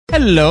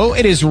Hello,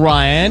 it is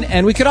Ryan,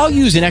 and we could all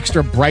use an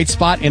extra bright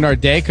spot in our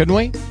day, couldn't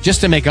we? Just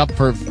to make up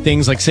for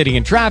things like sitting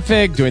in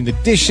traffic, doing the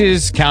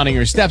dishes, counting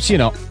your steps, you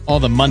know,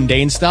 all the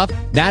mundane stuff.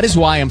 That is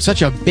why I'm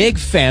such a big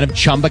fan of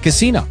Chumba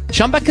Casino.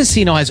 Chumba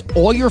Casino has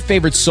all your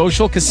favorite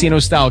social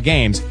casino-style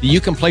games that you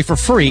can play for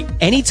free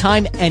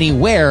anytime,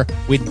 anywhere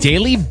with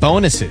daily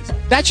bonuses.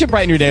 That should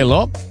brighten your day a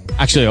little.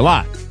 Actually, a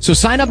lot. So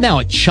sign up now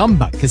at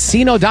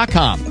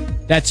ChumbaCasino.com.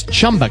 That's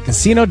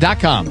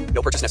ChumbaCasino.com.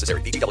 No purchase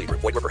necessary. VGW Group.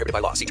 Void where prohibited by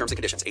law. See terms and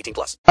conditions.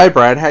 18+. Hey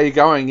Brad, how you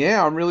going?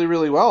 Yeah, I'm really,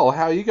 really well.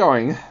 How are you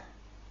going?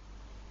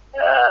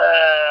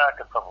 I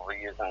could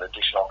probably use an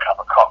additional cup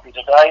of coffee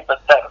today,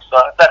 but that's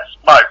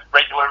my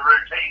regular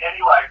routine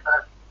anyway. So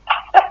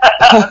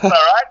that's all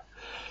right.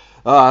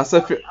 So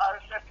it's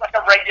like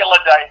a regular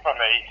day for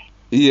me.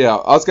 Yeah,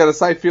 I was going to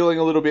say, feeling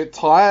a little bit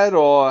tired,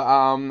 or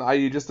are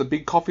you just a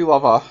big coffee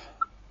lover?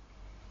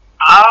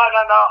 No.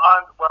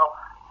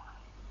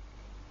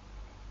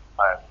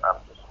 I'm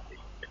just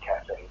the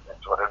caffeine.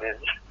 That's what it is.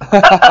 I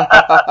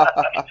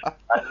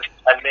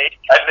need it.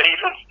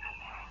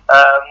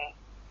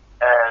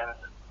 And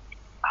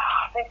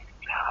I think,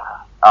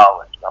 I'm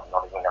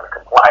not even going to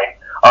complain.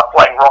 I was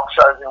playing rock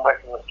shows in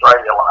Western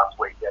Australia last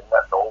weekend.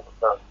 That's all.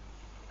 So I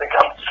think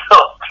I'm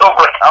still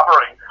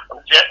recovering. I'm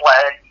jet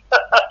lagged.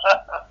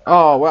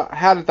 Oh, well,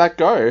 how did that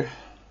go? It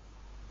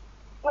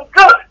was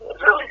good. It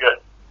was really good.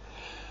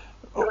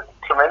 It was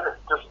tremendous.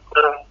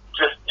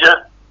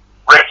 Just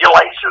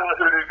regulation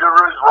Hoodoo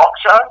Gurus rock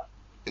show.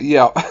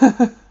 Yeah.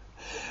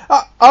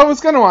 I was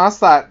going to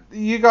ask that.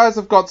 You guys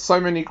have got so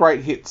many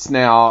great hits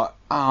now.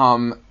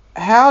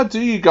 How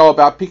do you go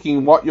about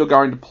picking what you're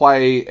going to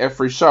play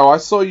every show? I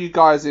saw you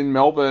guys in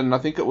Melbourne, I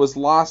think it was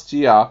last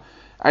year,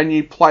 and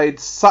you played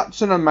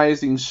such an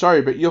amazing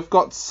show, but you've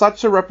got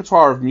such a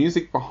repertoire of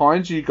music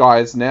behind you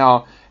guys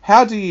now.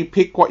 How do you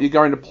pick what you're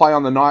going to play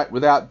on the night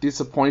without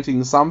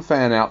disappointing some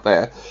fan out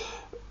there?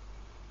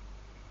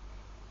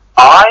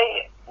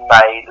 I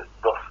made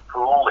the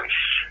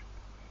foolish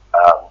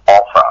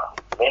offer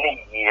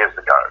many years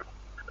ago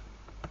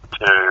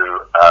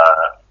to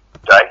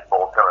Dave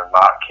Walker and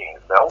Mark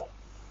Kingsmill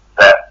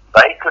that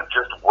they could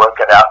just work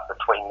it out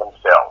between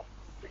themselves,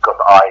 because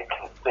I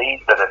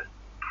concede that it's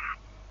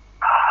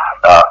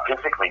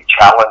physically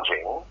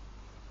challenging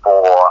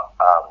for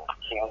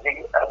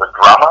Kinsey as a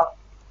drummer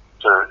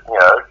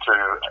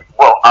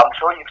well, I'm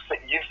sure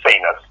you've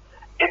seen us.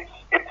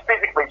 It's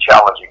physically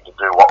challenging to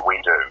do what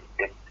we do.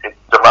 It's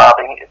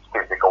demanding, it's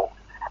physical,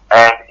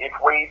 and if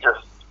we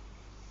just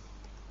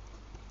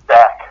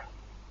stack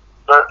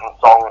certain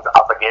songs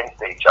up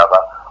against each other,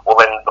 well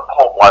then the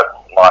poor bloke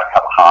might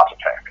have a heart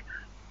attack.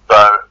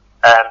 So,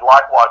 and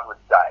likewise with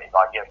Dave,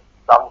 I guess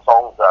some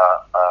songs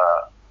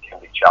can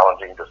be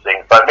challenging to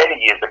sing. So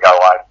many years ago,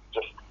 I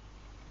just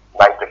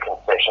made the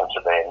concession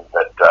to them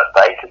that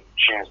they could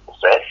choose the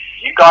set.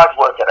 You guys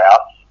work it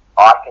out.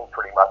 I can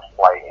pretty much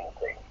play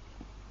anything.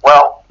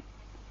 Well,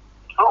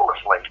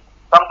 foolishly,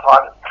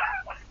 sometimes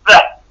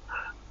that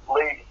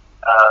leads,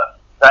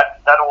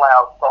 that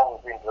allows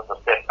songs into the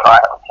set that I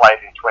haven't played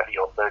in 20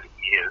 or 30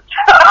 years.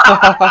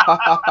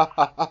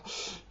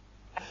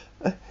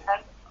 And,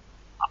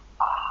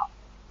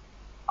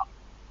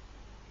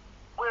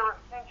 we're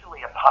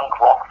essentially a punk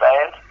rock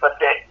band, but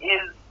there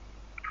is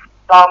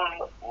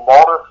some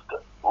modest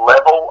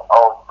level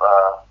of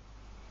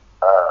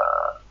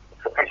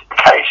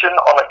sophistication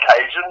on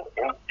occasion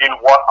in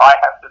what I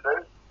have to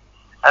do.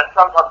 And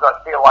sometimes I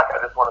feel like I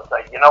just want to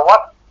say, you know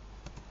what?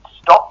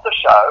 Stop the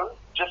show.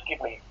 Just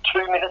give me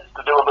 2 minutes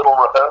to do a little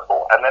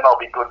rehearsal, and then I'll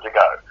be good to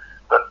go.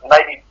 But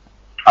maybe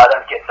I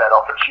don't get that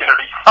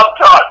opportunity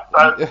sometimes.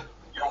 So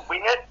you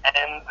wing it,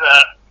 and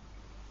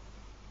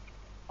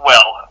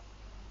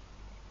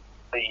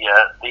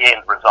the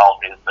end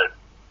result is that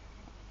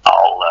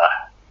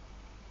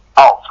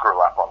I'll screw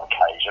up on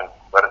occasion,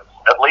 but it's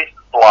at least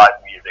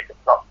live music.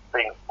 It's not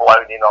being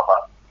flown in off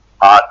a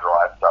hard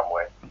drive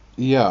somewhere.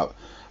 Yeah.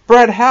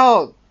 Brad,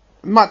 how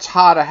much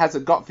harder has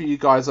it got for you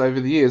guys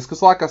over the years?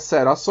 Because like I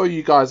said, I saw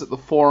you guys at the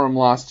Forum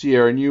last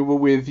year, and you were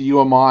with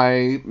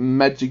UMI,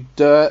 Magic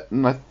Dirt,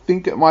 and I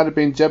think it might have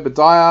been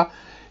Jebediah.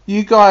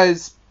 You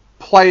guys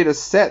played a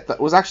set that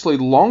was actually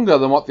longer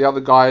than what the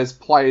other guys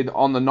played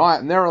on the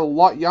night, and they're a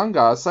lot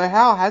younger. So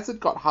how has it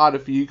got harder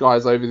for you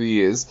guys over the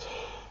years?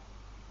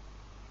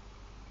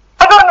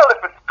 I don't know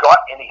if it's got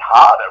any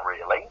harder,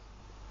 really.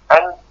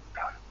 And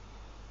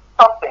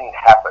something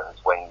happens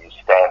when you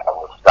stand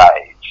on the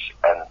stage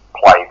and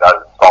play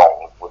those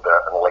songs with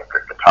an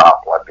electric guitar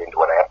plugged into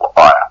an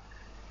amplifier.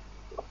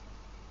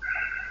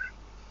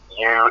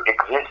 You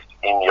exist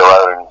in your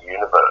own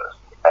universe,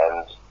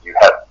 and you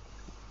have,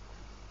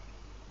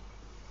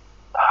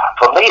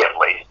 for me at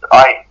least,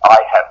 I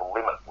have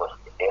limitless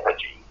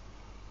energy,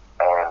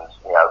 and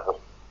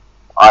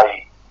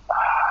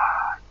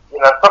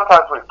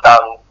sometimes we've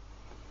done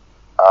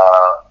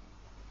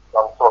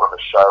some sort of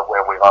a show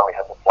where we've only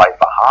had to play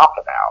for half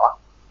an hour,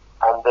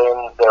 and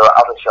then there are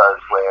other shows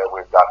where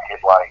we've done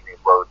headlining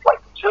where we play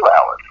for 2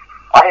 hours.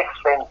 I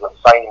expend the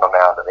same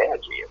amount of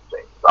energy, it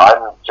seems.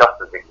 I'm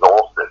just as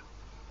exhausted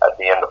at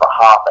the end of a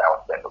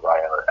half-hour set as away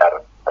out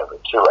of over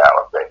 2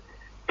 hours there,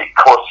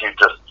 because you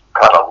just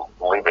kind of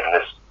live in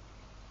this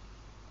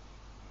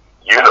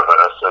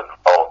universe of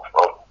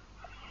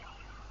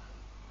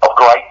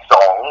great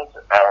songs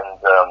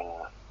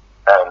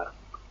and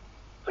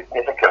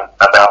significant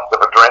amounts of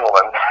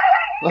adrenaline.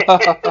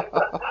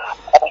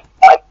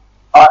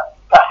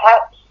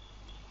 Perhaps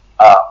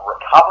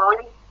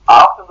recovery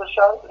after the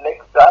show the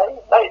next day.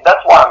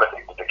 That's why I'm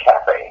addicted to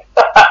caffeine.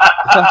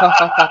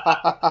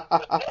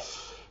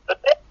 The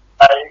next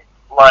day,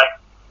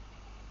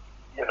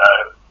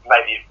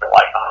 maybe you feel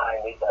like, I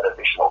need that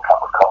additional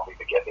cup of coffee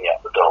to get me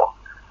out the door.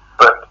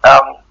 But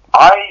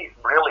I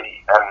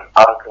really am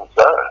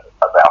unconcerned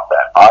about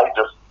that.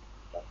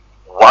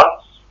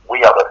 Once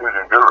we are the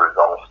Hoodoo Gurus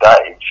on the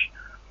stage,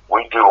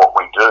 we do what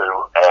we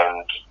do,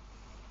 and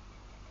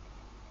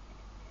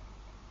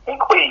I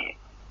think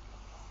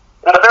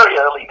in the very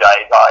early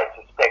days, I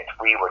suspect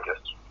we were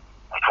just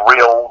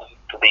thrilled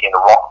to be in a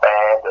rock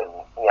band, and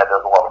there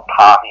was a lot of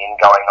partying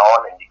going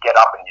on, and you get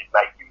up and you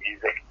make your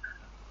music.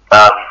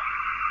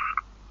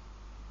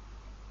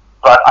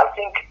 But I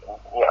think,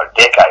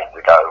 decades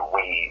ago,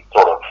 we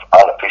sort of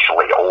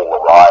unofficially all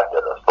arrived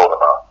at a sort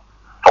of a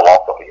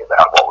philosophy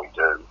about what we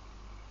do.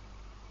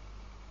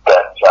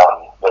 That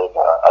there's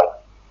a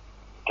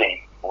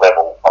deep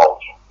level of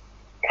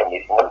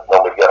commitment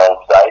when we get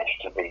on stage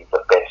to be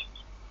the best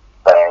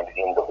band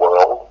in the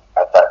world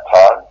at that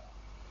time.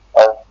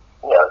 And,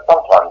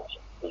 sometimes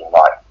we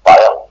might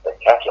fail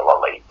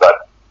spectacularly,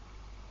 but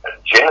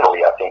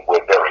generally I think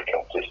we're very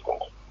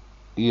consistent.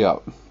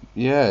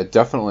 Yeah,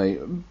 definitely.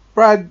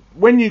 Brad,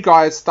 when you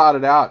guys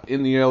started out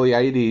in the early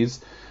 80s,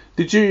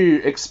 did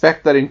you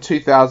expect that in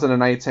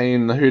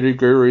 2018 the Hoodoo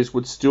Gurus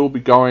would still be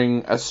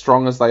going as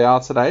strong as they are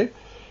today?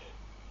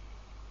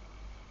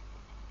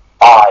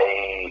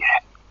 I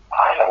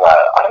don't know.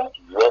 I don't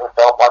think you ever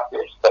felt like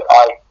this, but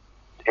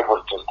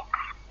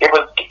it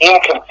was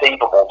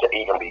inconceivable to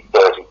even be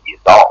 30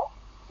 years old.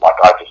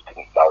 I just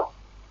didn't know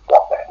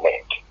what that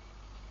meant.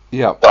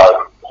 Yeah.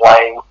 So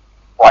playing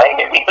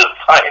in the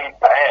same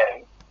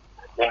band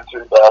in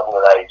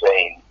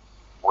 2018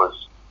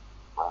 was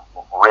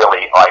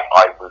really,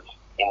 I was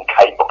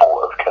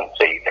incapable of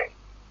conceiving.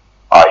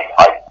 I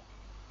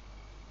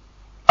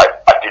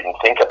didn't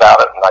think about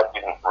it, and I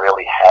didn't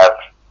really have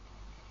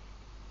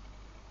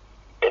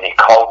any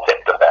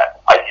concept of that.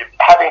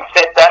 Having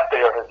said that,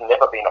 there has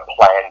never been a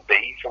plan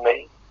B for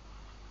me.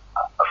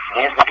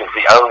 Music is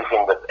the only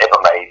thing that's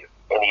ever made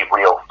any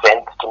real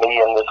sense to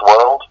me in this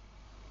world,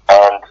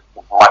 and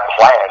my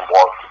plan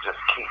was to just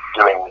keep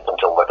doing this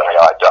until the day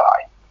I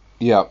die.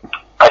 Yeah.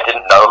 I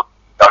didn't know I was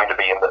going to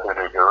be in the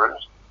Hoodoo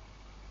Gurus,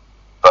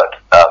 but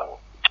I'm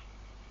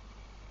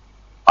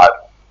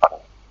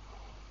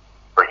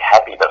very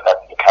happy that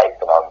that's the case,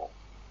 and I'm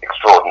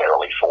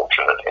extraordinarily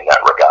fortunate in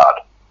that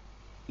regard.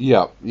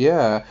 Yeah.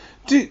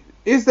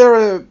 Is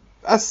there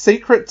a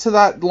secret to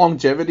that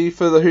longevity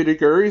for the Hoodoo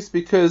Gurus?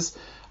 Because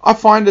I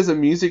find as a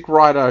music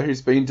writer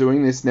who's been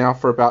doing this now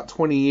for about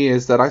 20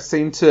 years that I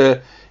seem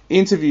to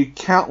interview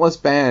countless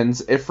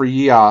bands every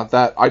year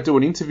that I do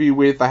an interview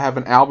with, they have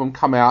an album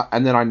come out,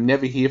 and then I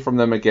never hear from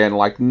them again.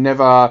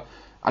 Never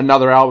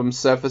another album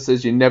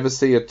surfaces, you never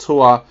see a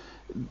tour.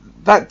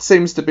 That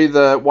seems to be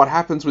what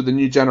happens with the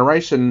new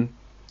generation.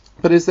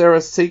 But is there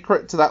a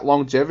secret to that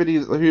longevity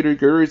that the Hoodoo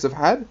Gurus have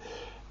had?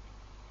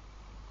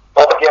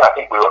 Well, again, I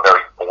think we were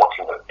very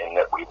fortunate in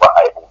that we were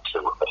able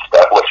to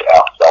establish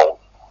ourselves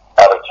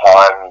at a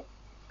time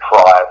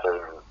prior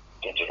to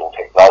digital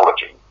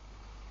technology.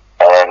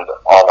 And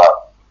on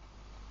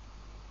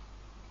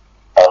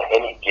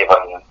any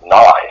given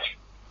night,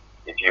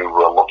 if you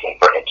were looking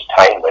for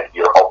entertainment,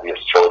 your obvious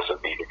choice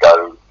would be to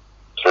go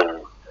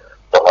to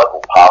the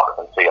local pub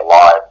and see a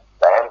live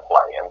band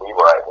play. And we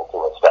were able to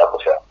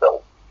establish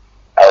ourselves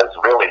as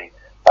really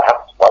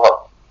perhaps one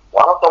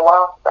of the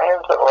last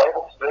bands that were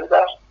able to do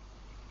that.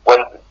 When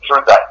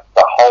through the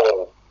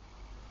whole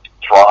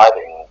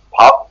thriving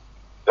pub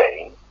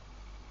scene,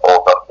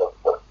 or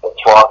the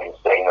thriving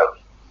scene of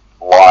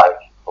live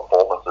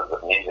performances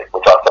of music,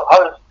 which I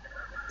suppose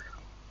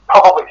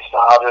probably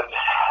started,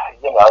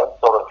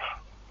 sort of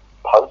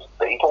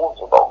post-Beatles,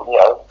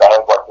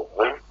 bands like the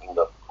Zoot and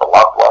the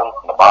Loved Ones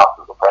and the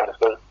Masters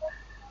Apprentices,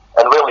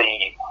 and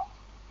really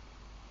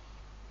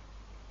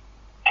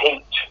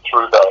peaked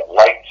through the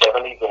late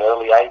 70s and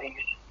early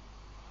 80s.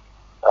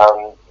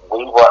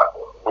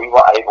 We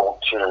were able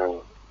to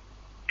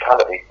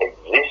kind of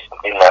exist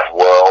in that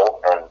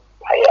world and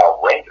pay our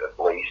rent at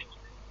least,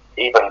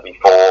 even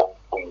before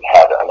we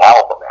had an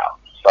album out.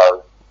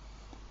 So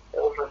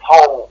there was this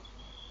whole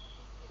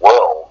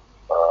world,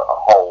 a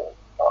whole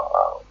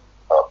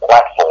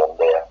platform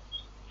there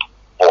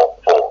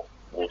for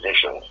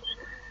musicians.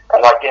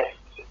 And I guess,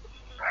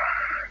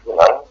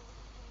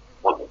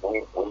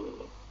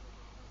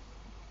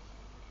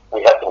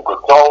 we had some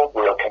good songs,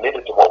 we were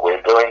committed to what we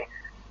were doing,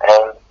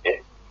 and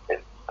it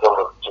sort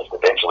of just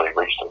eventually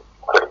reached a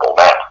critical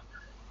mass.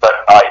 But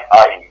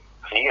I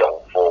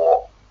feel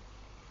for,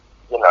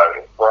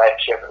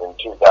 Brad Shepard in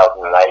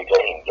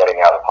 2018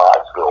 getting out of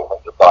high school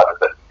and decided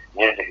that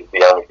music is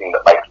the only everything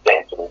that makes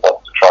sense, and he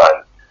wants to try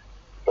and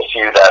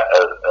pursue that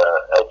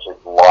as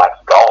his life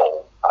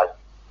goal,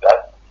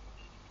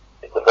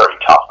 it's a very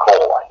tough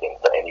call, I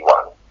think, for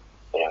anyone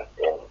in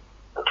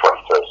the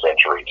 21st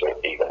century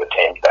to even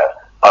attempt that.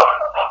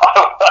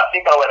 I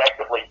think I would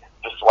actively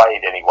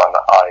dissuade anyone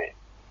that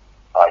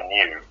I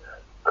knew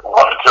that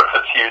wanted to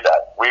pursue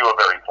that. We were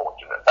very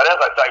fortunate, and as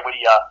I say,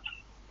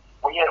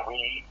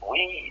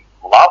 we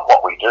love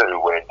what we do.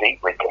 We're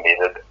deeply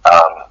committed.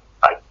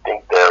 I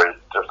think there is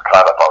just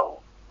kind of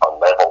a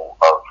level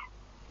of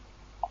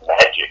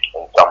magic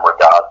in some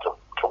regard to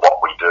what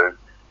we do.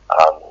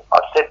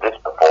 I've said this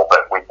before,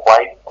 but we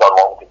played so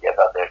long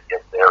together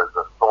that there is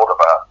a sort of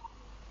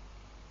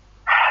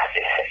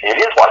it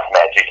is like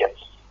magic.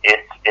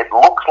 It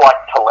looks like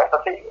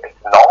telepathy.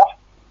 It's not,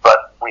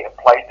 but we have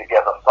played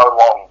together so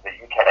long that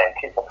you can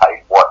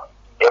anticipate what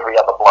every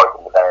other bloke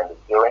in the band is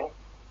doing,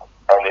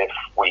 and if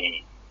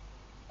we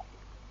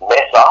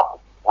mess up,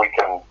 we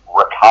can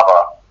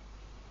recover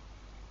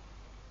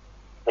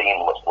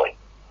seamlessly.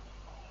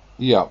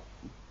 Yeah,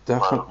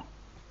 definitely.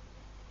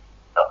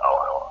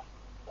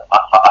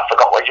 I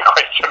forgot what your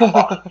question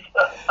was.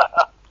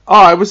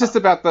 Oh, it was just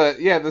about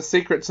the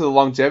secret to the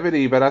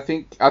longevity, but I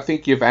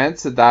think you've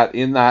answered that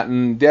in that,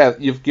 and yeah,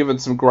 you've given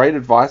some great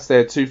advice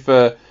there too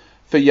for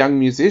young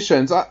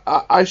musicians.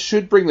 I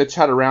should bring the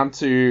chat around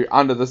to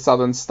Under the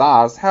Southern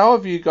Stars. How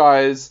have you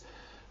guys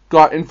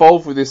got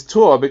involved with this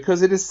tour?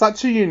 Because it is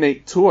such a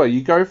unique tour.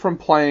 You go from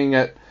playing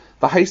at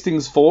the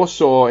Hastings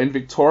Foreshore in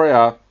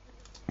Victoria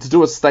to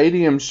do a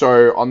stadium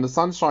show on the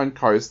Sunshine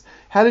Coast.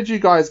 How did you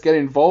guys get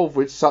involved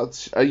with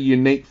such a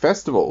unique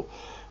festival?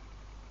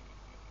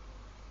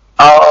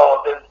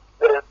 Oh,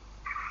 there's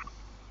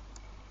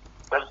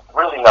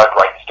really no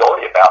great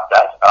story about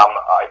that.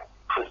 I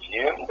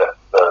presume that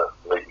the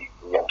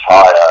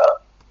entire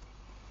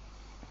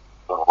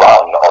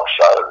run of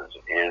shows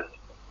is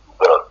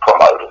the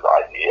promoter's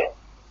idea,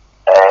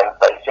 and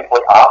they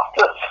simply asked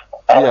us,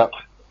 and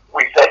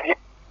we said yes.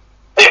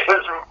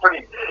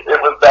 It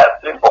was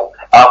that simple.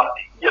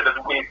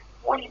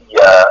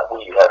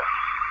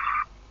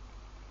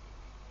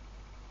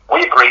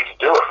 We agreed to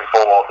do it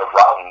before the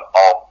run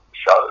of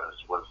shows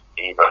was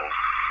even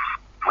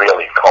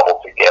really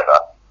cobbled together,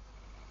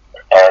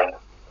 and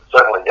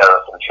certainly there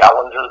are some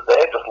challenges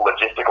there, just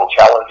logistical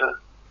challenges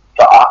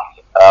to us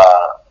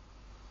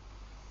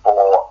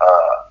for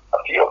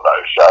a few of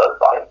those shows.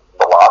 I think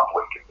the last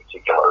week in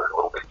particular is a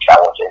little bit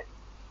challenging.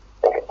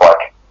 I think it's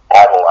like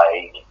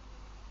Adelaide,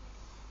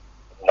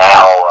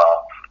 now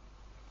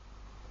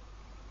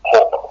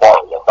Port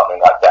Macquarie or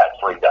something like that,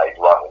 3 days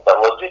running. So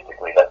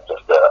logistically, that's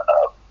just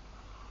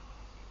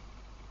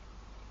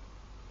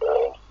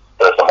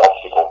there's some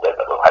obstacles there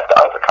that we'll have to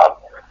overcome.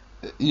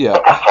 Yeah.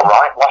 But that's all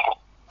right.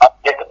 I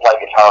get to play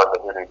guitar in the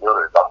Hoodoo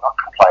Gurus. I'm not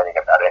complaining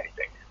about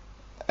anything.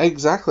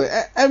 Exactly.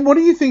 And what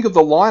do you think of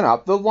the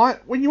lineup?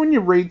 When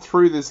you read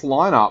through this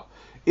lineup,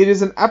 it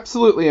is an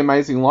absolutely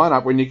amazing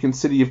lineup when you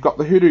consider you've got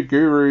the Hoodoo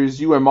Gurus,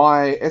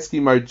 UMI,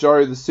 Eskimo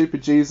Joe, the Super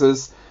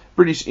Jesus,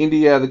 British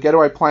India, the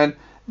Getaway Plan.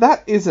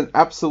 That is an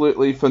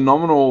absolutely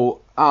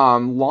phenomenal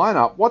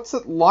lineup. What's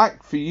it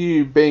like for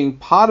you being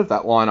part of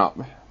that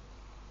lineup?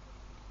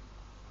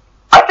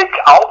 I think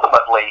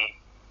ultimately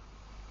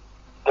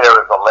there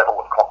is a level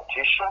of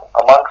competition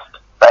amongst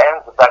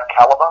bands of that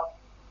caliber.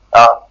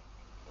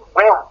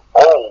 We're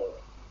all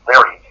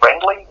very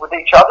friendly with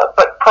each other,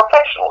 but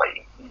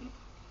professionally,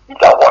 you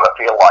don't want to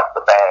feel like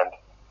the band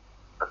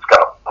that's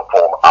going to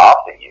perform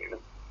after you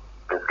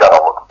is going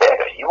to look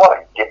better. You want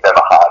to give them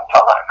a hard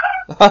time.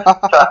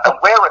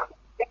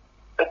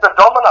 It's a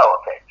domino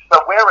effect. So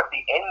we're at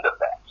the end of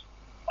that.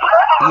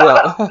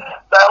 Yeah.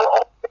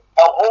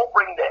 They'll all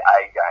bring their A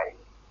game,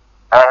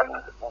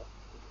 and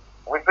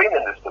we've been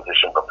in this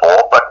position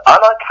before, but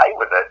I'm okay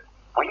with it.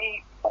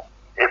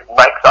 It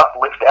makes us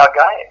lift our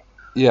game.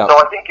 Yeah. So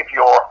I think if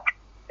you're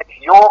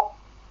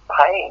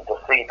paying to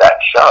see that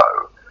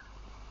show,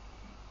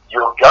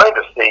 you're going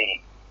to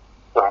see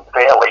some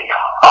fairly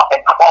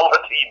high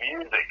quality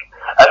music,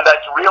 and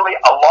that's really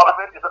a lot of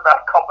it is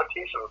about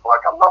competition. It's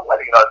like, I'm not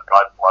letting those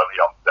guys blow me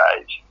off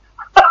stage.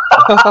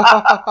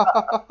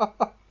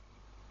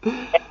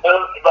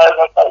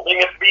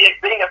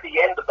 Being at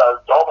the end of those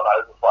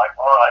dominoes, it's like,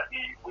 all right,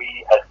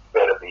 we had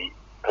better be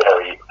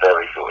very,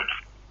 very good.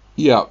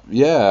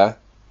 Yeah.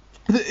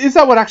 Is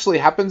that what actually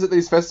happens at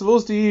these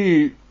festivals? Do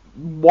you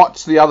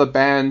watch the other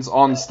bands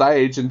on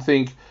stage and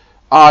think,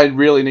 I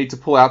really need to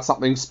pull out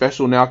something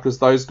special now because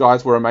those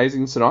guys were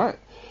amazing tonight?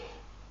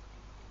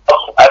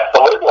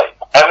 Absolutely.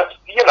 And it's,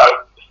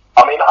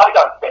 I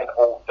don't spend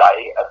all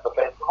day at the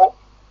festival.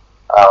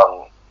 I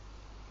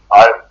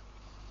have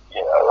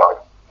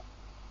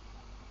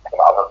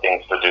other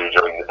things to do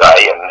during the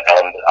day, and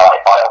I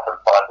often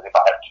find that if I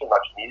have too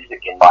much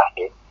music in my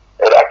head,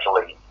 it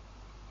actually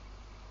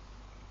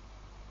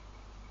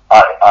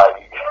I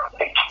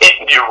get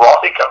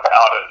neurotic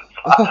about it.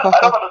 I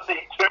don't want to see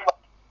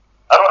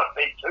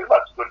too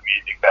much good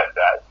music that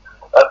day.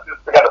 That's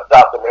just going to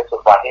start to mess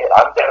with my head.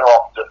 I'm better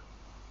off just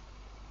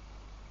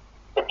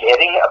forgetting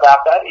forgetting about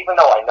that, even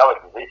though I know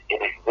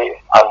it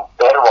exists, I'm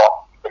better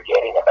off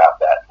forgetting about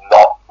that,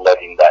 not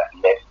letting that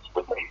mess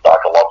with me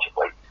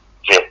psychologically.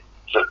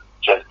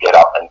 Just get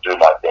up and do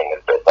my thing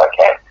as best I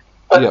can.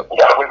 But, Yep.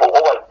 we will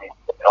always be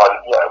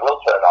we'll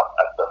turn up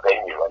at the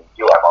venue and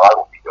you and I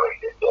will be doing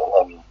this thing,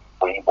 and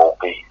we will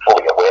be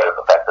fully aware of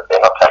the fact that they're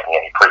not taking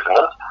any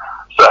prisoners.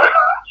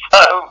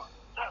 So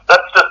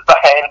that's just a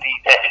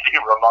handy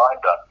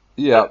reminder.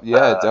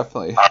 Yeah,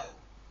 definitely.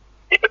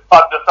 If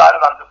I've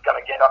decided I'm just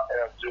going to get up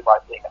there and do my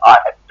thing, I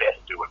had best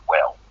do it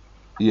well.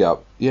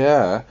 Yep,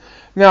 yeah.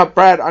 Now,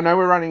 Brad, I know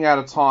we're running out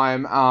of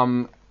time,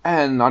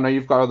 and I know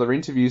you've got other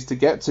interviews to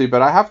get to,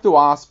 but I have to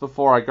ask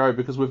before I go,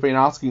 because we've been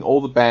asking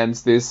all the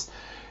bands this,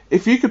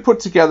 if you could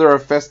put together a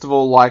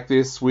festival like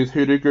this with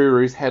Hoodoo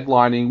Gurus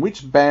headlining,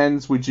 which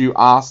bands would you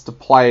ask to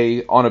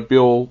play on a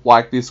bill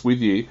like this with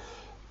you?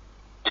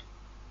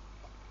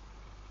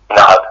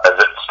 Now, is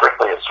it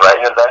strictly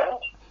Australian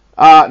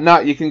bands? No,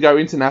 you can go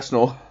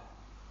international.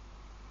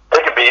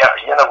 It could be,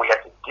 we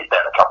actually did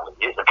that a couple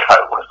of years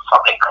ago with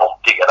something called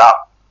Dig It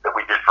Up that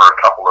we did for a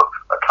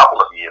couple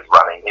of years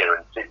running here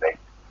in Sydney,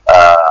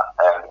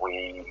 and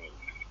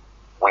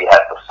we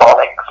had the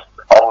Sonics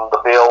on the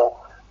bill,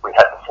 we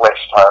had the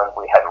Flesh Tones,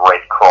 we had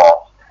Red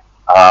Cross,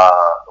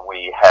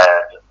 we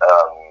had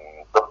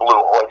the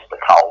Blue Oyster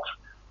Cult.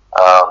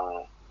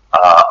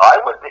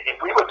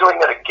 If we were doing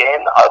it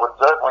again, I would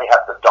certainly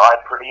have to Die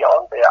Pretty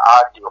On. They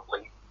are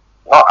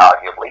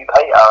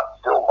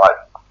still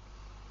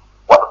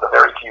one of the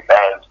very few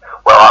bands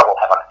where I will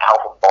have an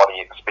out-of-body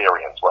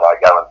experience when I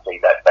go and see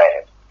that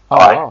band. Oh,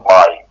 wow.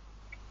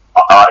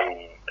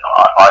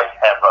 I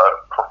have a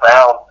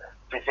profound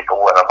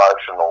physical and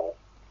emotional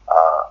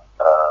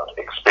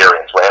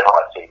experience whenever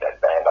I see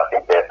that band. I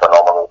think they're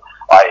phenomenal.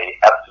 I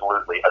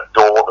absolutely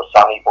adore the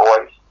Sunny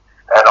Boys,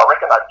 and I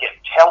reckon I'd get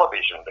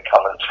television to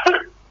come and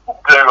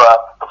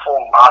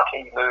perform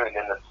Marquee Moon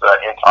in its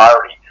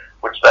entirety,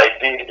 which they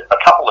did a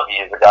couple of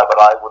years ago, but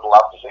I would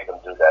love to see them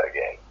do that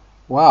again.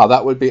 Wow,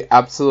 that would be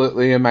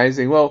absolutely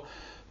amazing. Well,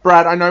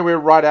 Brad, I know we're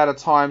right out of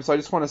time, so I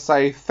just want to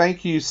say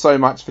thank you so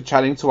much for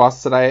chatting to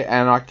us today,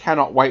 and I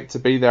cannot wait to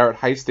be there at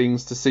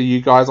Hastings to see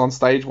you guys on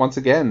stage once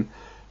again.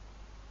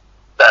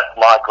 That's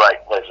my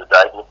great pleasure,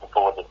 Dave. Looking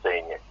forward to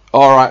seeing you.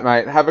 All right,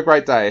 mate. Have a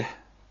great day.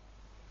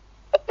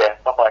 Okay,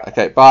 bye-bye.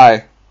 Okay,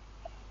 bye.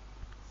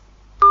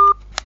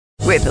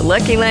 With the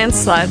Lucky Land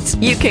Slots,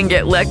 you can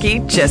get lucky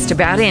just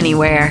about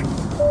anywhere.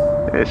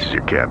 This is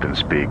your captain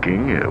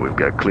speaking. We've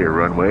got clear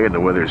runway and the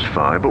weather's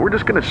fine, but we're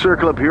just going to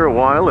circle up here a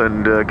while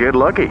and get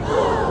lucky.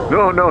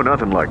 No,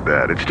 nothing like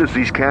that. It's just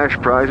these cash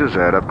prizes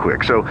add up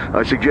quick. So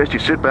I suggest you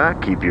sit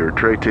back, keep your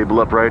tray table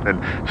upright, and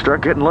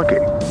start getting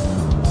lucky.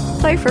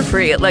 Play for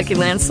free at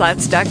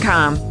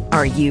LuckyLandSlots.com.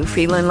 Are you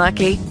feeling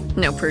lucky?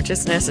 No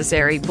purchase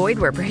necessary. Void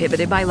where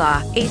prohibited by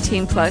law.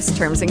 18+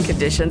 terms and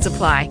conditions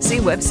apply. See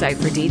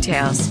website for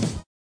details.